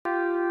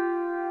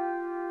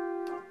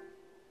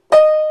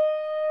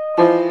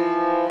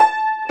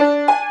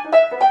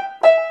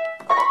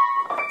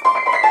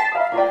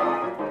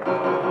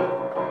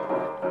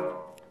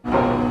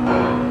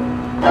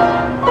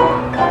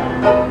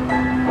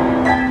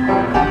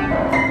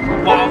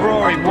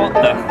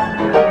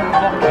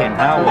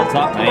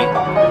was that,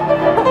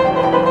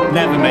 mate?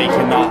 Never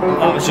making that.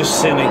 That was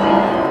just silly.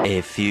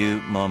 A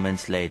few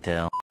moments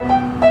later.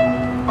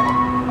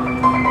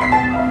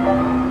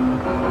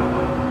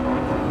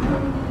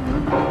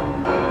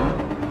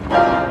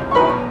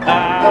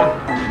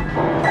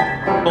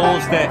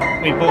 Ballsed it.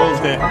 We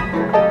ballsed it.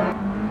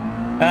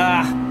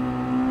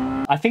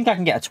 I think I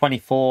can get a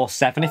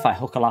 24.7 if I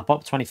hook a lap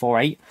up.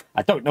 24.8.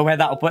 I don't know where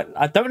that'll put.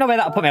 I don't know where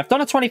that'll put me. I've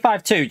done a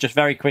 25.2 just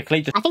very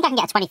quickly. I think I can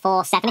get a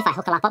 24.7 if I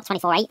hook a lap up.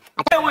 24.8.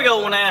 Here we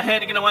go now. I had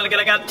to get a while. I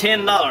got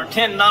 $10, $10,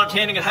 10.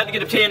 I had to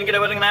get a 10. Get a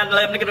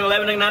 11. Get a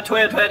 11. Get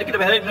 12. Had to get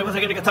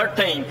a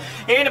 13.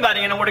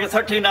 Anybody in the world get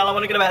 $13? I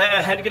want to get a.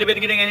 Had to get a bit.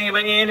 Get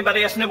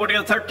anybody else in the world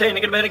get 13?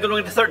 Get a bit. Get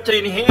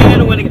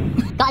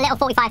 13. Got a little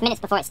 45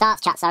 minutes before it starts,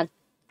 chat. So.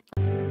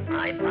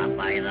 I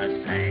Popeye the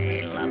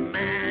Sailor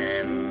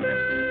Man.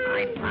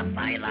 I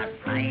Popeye the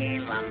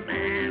Sailor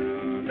Man.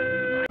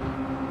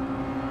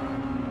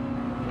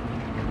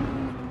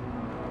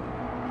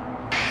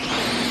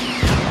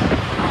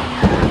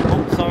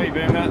 Oh, sorry,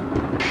 Boomer.